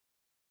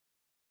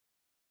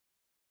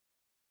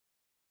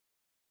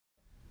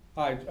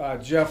Hi,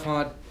 Jeff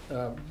Hunt.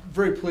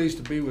 Very pleased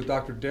to be with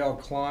Dr. Dale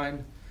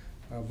Klein,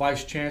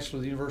 Vice Chancellor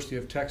of the University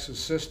of Texas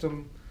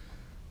System,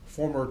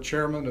 former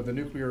Chairman of the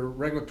Nuclear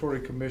Regulatory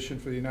Commission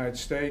for the United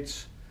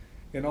States,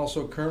 and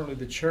also currently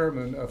the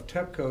Chairman of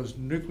TEPCO's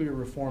Nuclear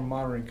Reform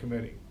Monitoring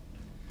Committee.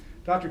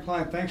 Dr.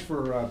 Klein, thanks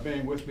for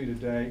being with me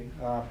today.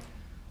 I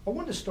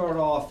wanted to start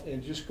off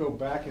and just go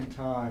back in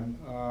time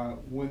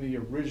when the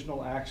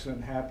original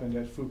accident happened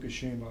at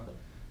Fukushima.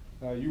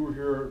 You were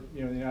here,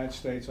 in the United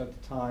States at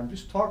the time.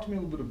 Just talk to me a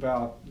little bit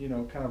about,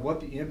 kind of what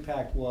the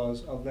impact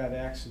was of that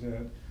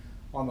accident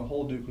on the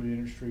whole nuclear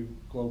industry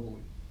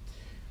globally.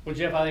 Well,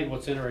 Jeff, I think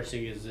what's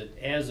interesting is that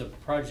as a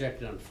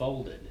project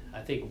unfolded,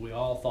 I think we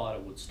all thought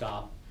it would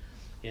stop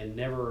and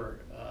never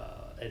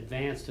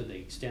advance to the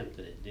extent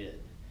that it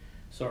did.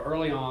 So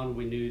early on,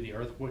 we knew the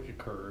earthquake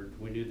occurred.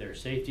 We knew their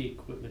safety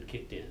equipment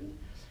kicked in,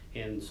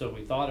 and so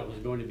we thought it was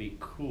going to be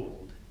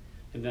cooled.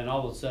 And then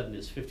all of a sudden,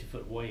 this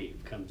 50-foot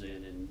wave comes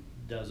in and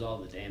does all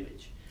the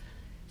damage.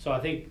 So I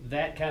think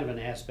that kind of an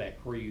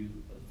aspect where you,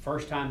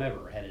 first time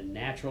ever, had a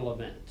natural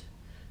event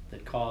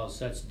that caused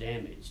such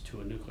damage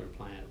to a nuclear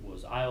plant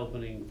was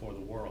eye-opening for the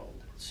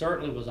world. It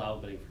certainly was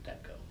eye-opening for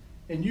TEPCO.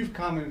 And you've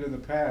commented in the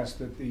past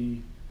that the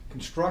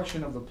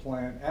construction of the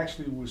plant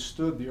actually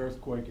withstood the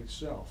earthquake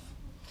itself.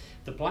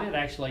 The plant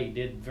actually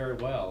did very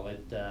well.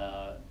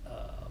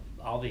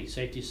 All the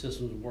safety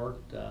systems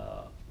worked.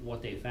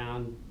 What they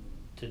found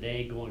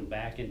today, going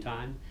back in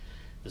time,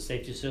 the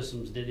safety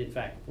systems did in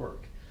fact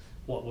work.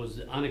 What was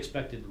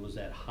unexpected was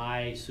that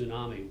high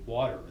tsunami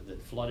water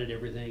that flooded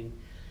everything.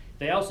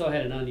 They also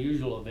had an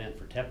unusual event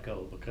for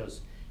TEPCO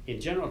because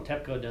in general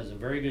TEPCO does a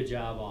very good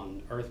job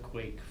on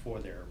earthquake for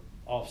their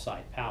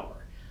off-site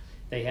power.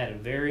 They had a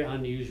very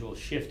unusual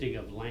shifting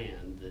of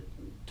land that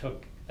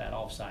took that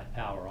off-site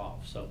power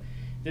off. So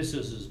this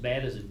is as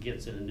bad as it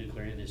gets in a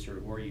nuclear industry,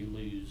 where you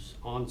lose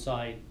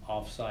on-site,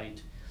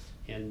 off-site,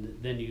 and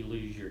then you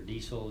lose your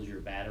diesels,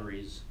 your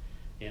batteries.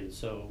 And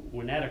so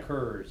when that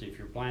occurs, if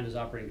your plant is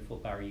operating full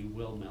power, you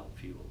will melt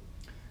fuel.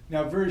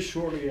 Now, very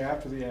shortly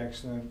after the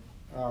accident,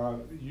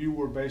 you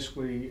were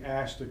basically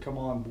asked to come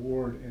on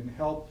board and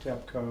help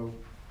TEPCO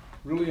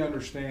really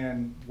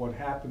understand what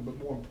happened, but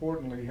more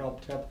importantly,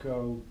 help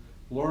TEPCO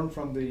learn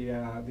from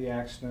the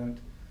accident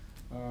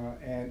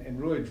and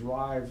really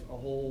drive a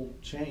whole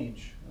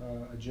change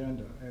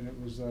agenda. And it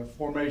was the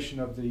formation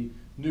of the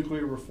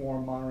Nuclear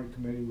Reform Monitoring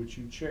Committee, which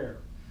you chair.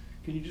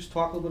 Can you just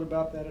talk a little bit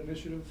about that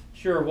initiative?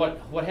 Sure.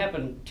 What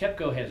happened,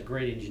 TEPCO has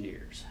great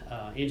engineers.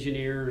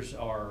 Engineers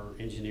are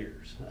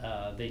engineers.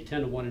 They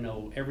tend to want to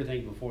know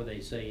everything before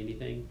they say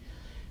anything.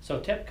 So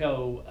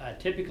TEPCO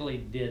typically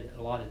did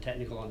a lot of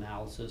technical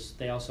analysis.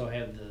 They also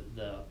have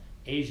the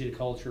Asian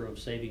culture of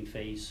saving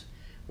face,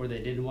 where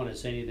they didn't want to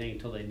say anything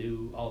until they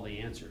knew all the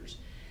answers.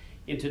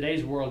 In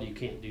today's world, you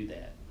can't do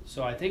that.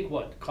 So I think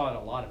what caught a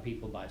lot of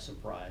people by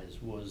surprise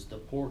was the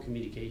poor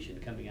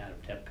communication coming out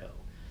of TEPCO.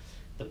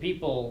 The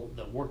people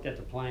that worked at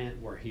the plant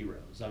were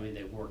heroes. I mean,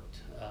 they worked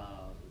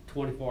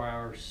 24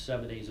 hours,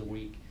 7 days a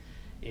week,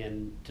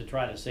 and to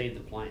try to save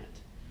the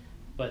plant.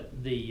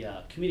 But the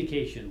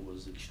communication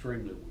was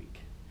extremely weak.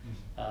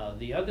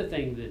 The other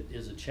thing that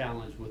is a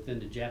challenge within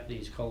the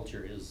Japanese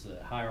culture is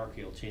the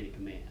hierarchical chain of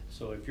command.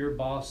 So if your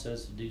boss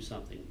says to do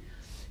something,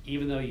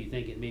 even though you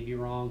think it may be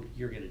wrong,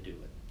 you're going to do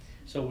it.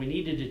 So we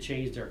needed to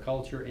change their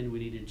culture, and we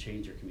needed to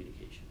change their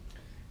communication.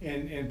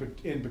 And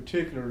in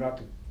particular, not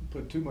to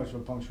put too much of a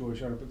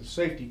punctuation on it, but the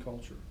safety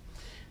culture.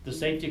 The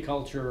safety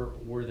culture,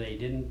 where they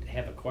didn't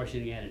have a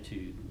questioning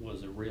attitude,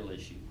 was a real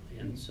issue.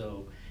 And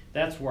so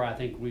that's where I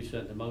think we've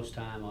spent the most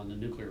time on the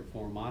Nuclear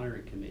Reform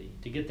Monitoring Committee,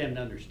 to get them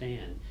to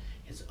understand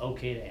it's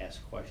okay to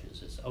ask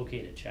questions, it's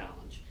okay to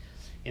challenge.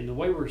 And the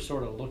way we're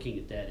sort of looking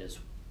at that is,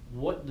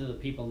 what do the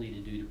people need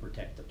to do to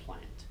protect the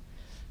plant?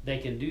 They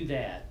can do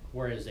that,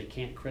 whereas they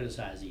can't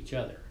criticize each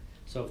other.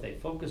 So if they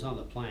focus on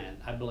the plant,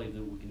 I believe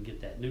that we can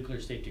get that nuclear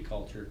safety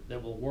culture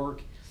that will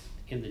work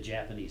in the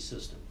Japanese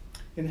system.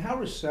 And how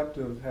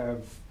receptive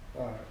have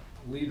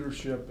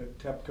leadership at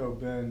TEPCO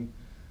been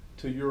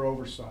to your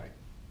oversight?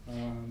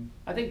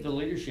 I think the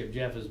leadership,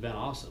 Jeff, has been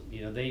awesome.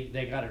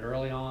 They got it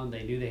early on.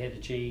 They knew they had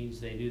to change.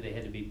 They knew they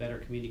had to be better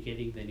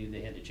communicating. They knew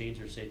they had to change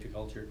their safety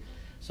culture.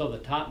 So the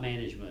top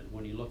management,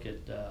 when you look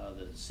at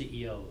the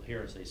CEO,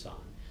 Hirose-san,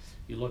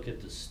 you look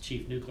at the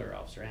Chief Nuclear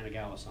Officer,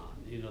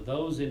 Anagawa-san,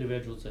 those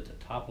individuals at the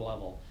top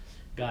level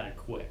got it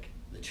quick.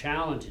 The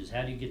challenge is,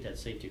 how do you get that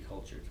safety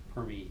culture to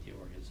permeate the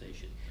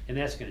organization? And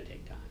that's going to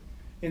take time.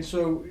 And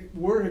so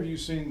where have you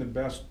seen the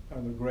best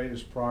and the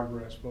greatest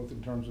progress, both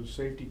in terms of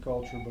safety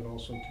culture but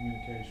also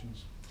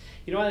communications?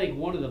 I think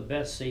one of the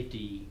best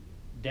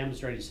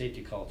demonstrated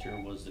safety culture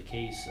was the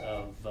case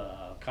of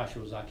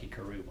Kashiwazaki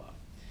Kariwa,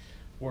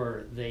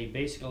 where they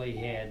basically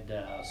had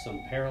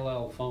some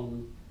parallel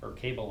phone or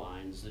cable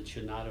lines that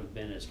should not have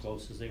been as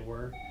close as they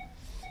were.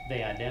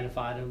 They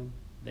identified them,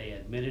 they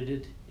admitted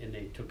it, and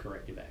they took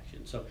corrective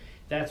action. So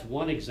that's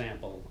one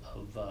example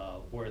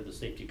of where the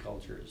safety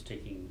culture is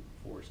taking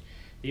force.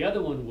 The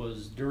other one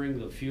was during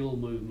the fuel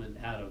movement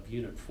out of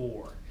Unit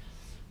 4,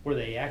 where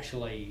they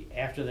actually,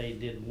 after they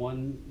did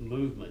one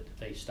movement,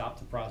 they stopped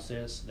the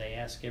process, they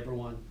asked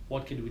everyone,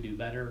 what could we do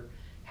better?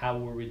 How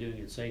were we doing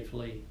it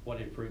safely?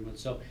 What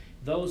improvements? So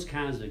those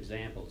kinds of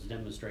examples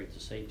demonstrate the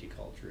safety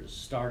culture is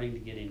starting to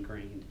get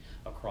ingrained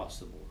across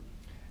the board.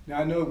 Now,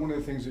 I know one of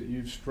the things that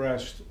you've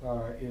stressed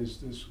is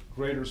this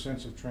greater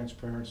sense of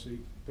transparency,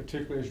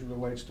 particularly as it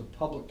relates to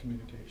public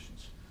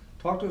communications.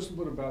 Talk to us a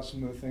little bit about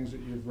some of the things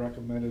that you've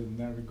recommended in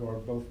that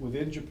regard, both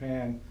within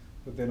Japan,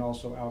 but then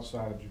also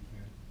outside of Japan.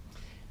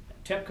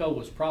 TEPCO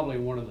was probably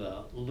one of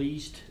the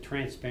least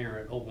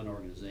transparent open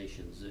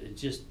organizations.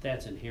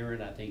 That's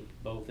inherent, I think,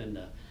 both in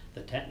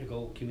the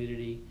technical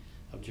community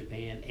of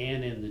Japan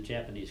and in the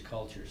Japanese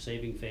culture,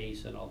 saving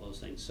face and all those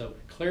things. So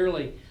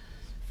clearly,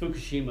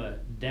 Fukushima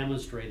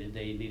demonstrated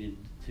they needed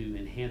to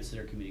enhance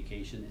their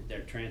communication,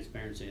 their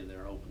transparency, and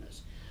their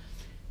openness.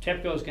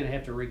 TEPCO is going to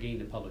have to regain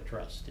the public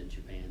trust in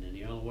Japan, and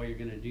the only way you're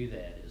going to do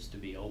that is to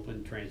be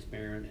open,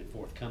 transparent, and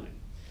forthcoming.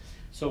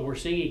 So we're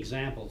seeing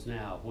examples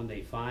now. When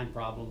they find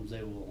problems,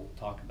 they will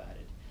talk about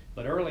it.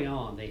 But early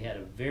on, they had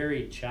a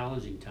very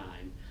challenging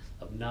time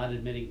of not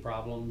admitting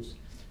problems,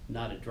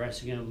 not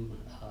addressing them,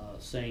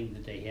 saying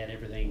that they had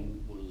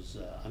everything was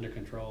under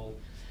control.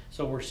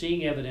 So we're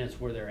seeing evidence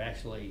where they're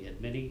actually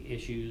admitting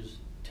issues,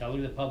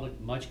 telling the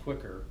public much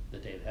quicker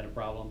that they've had a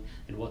problem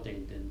and what they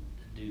intend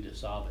to do to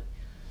solve it.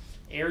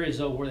 Areas,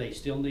 though, where they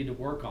still need to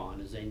work on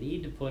is they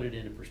need to put it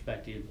in a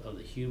perspective of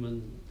the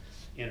human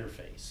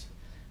interface.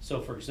 So,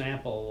 for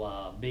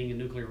example, being a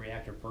nuclear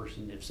reactor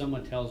person, if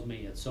someone tells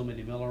me it's so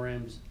many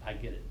millirems, I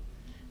get it.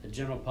 The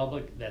general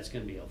public, that's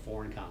going to be a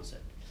foreign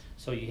concept.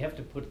 So you have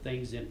to put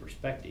things in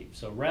perspective.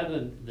 So rather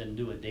than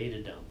do a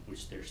data dump,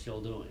 which they're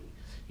still doing,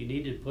 you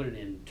need to put it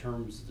in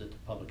terms that the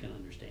public can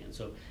understand.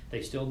 So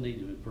they still need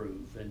to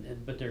improve,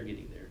 but they're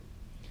getting there.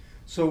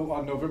 So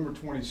on November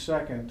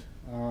 22nd,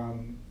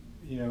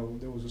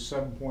 there was a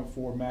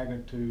 7.4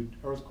 magnitude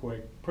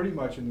earthquake, pretty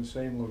much in the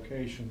same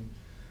location.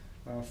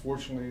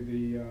 Fortunately,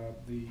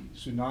 the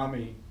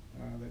tsunami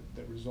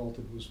that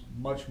resulted was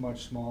much,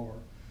 much smaller.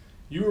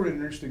 You were in an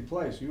interesting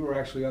place. You were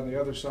actually on the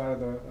other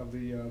side of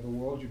the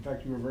world. In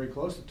fact, you were very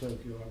close to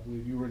Tokyo, I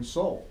believe. You were in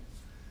Seoul.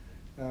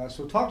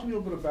 So talk to me a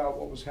little bit about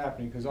what was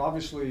happening, because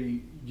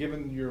obviously,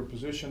 given your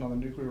position on the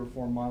Nuclear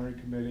Reform Monitoring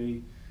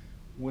Committee,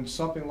 when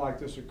something like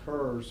this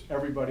occurs,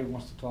 everybody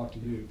wants to talk to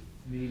you,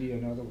 media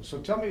and others. So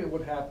tell me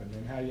what happened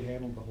and how you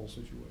handled the whole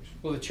situation.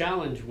 Well, the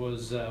challenge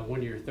was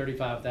when you're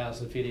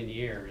 35,000 feet in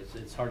the air,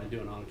 it's hard to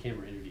do an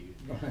on-camera interview.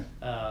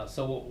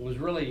 So what was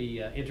really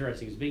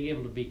interesting is being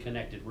able to be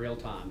connected real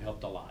time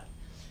helped a lot.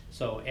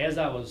 So as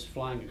I was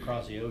flying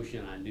across the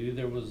ocean, I knew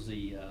there was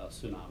the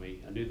tsunami.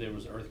 I knew there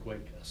was an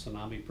earthquake, a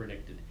tsunami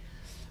predicted.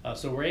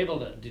 So we're able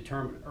to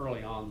determine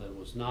early on that it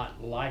was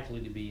not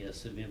likely to be a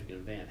significant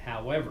event.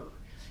 However,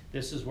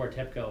 this is where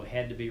TEPCO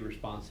had to be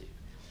responsive.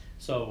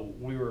 So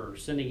we were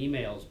sending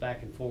emails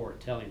back and forth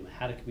telling them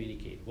how to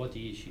communicate, what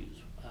the issues,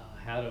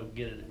 how to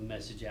get a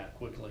message out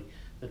quickly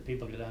that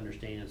people could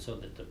understand so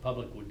that the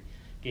public would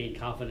gain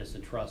confidence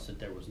and trust that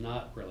there was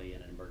not really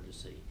an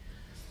emergency.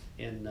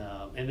 And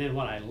then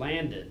when I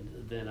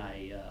landed, then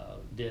I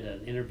did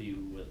an interview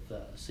with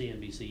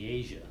CNBC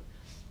Asia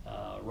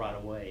right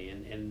away.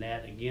 And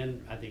that,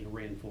 again, I think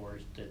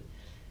reinforced that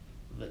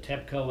the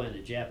TEPCO and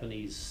the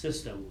Japanese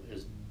system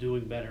is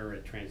doing better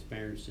at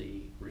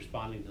transparency,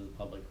 responding to the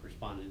public,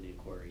 responding to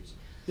inquiries.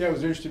 Yeah, it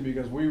was interesting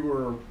because we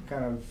were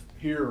kind of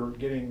here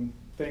getting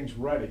things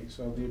ready.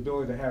 So the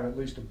ability to have at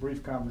least a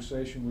brief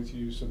conversation with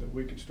you so that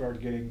we could start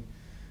getting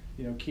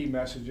key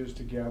messages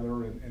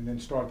together and then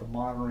start the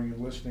monitoring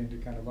and listening to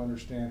kind of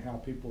understand how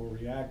people were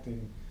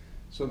reacting,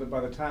 so that by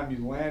the time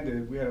you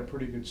landed, we had a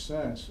pretty good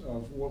sense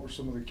of what were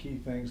some of the key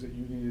things that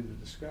you needed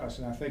to discuss.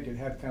 And I think it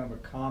had kind of a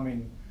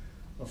calming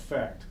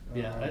effect.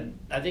 Yeah,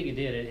 I think it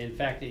did. In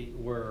fact, they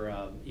were,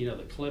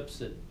 the clips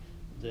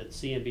that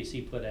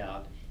CNBC put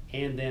out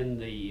and then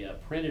the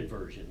printed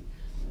version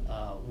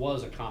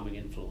was a calming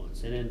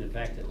influence. And then the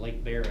fact that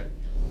Lake Barrett,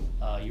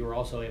 you were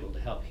also able to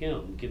help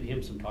him, give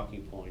him some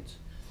talking points.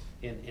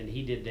 And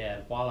he did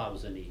that while I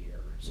was in the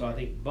air. So I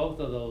think both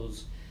of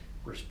those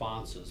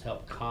responses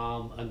helped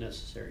calm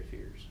unnecessary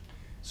fears.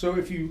 So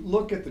if you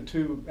look at the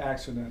two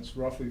accidents,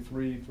 roughly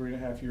three and a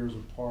half years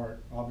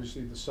apart,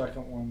 obviously the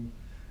second one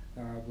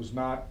was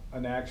not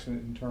an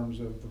accident in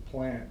terms of the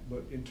plant,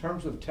 but in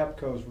terms of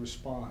TEPCO's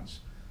response,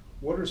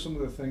 what are some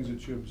of the things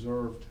that you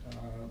observed,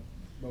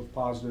 both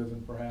positive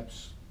and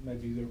perhaps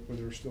maybe where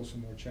there are still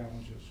some more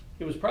challenges?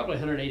 It was probably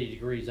 180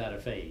 degrees out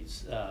of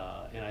phase,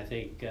 and I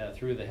think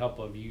through the help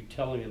of you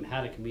telling them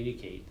how to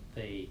communicate,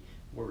 they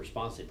were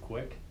responsive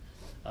quick.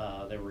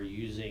 They were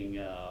using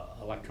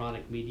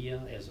electronic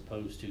media as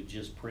opposed to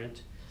just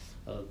print.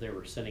 They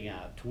were sending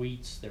out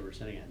tweets, they were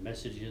sending out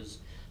messages.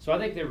 So I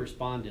think they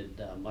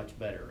responded much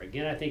better.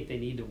 Again, I think they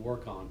need to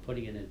work on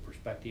putting it in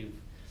perspective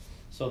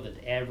so that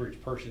the average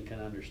person can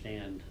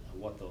understand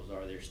what those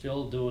are. They're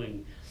still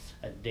doing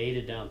a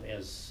data dump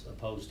as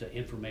opposed to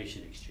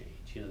information exchange.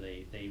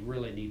 They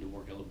really need to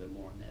work a little bit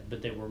more on that,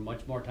 but they were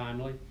much more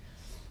timely.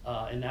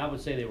 And I would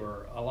say they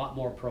were a lot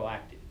more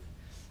proactive.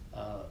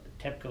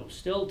 TEPCO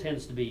still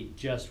tends to be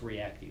just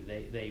reactive.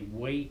 They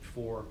wait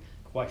for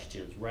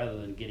questions rather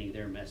than getting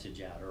their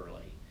message out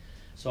early.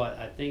 So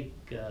I think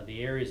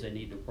the areas they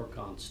need to work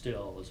on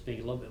still is being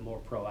a little bit more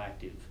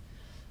proactive.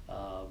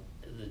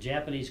 The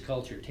Japanese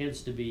culture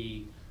tends to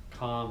be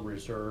calm,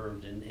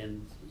 reserved,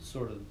 and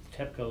sort of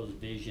TEPCO's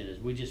vision is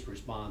we just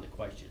respond to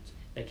questions.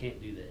 They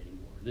can't do that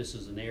anymore. This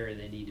is an area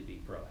they need to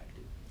be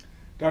proactive.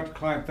 Dr.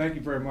 Klein, thank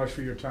you very much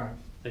for your time.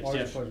 Thanks,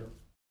 Always a Jeff. pleasure.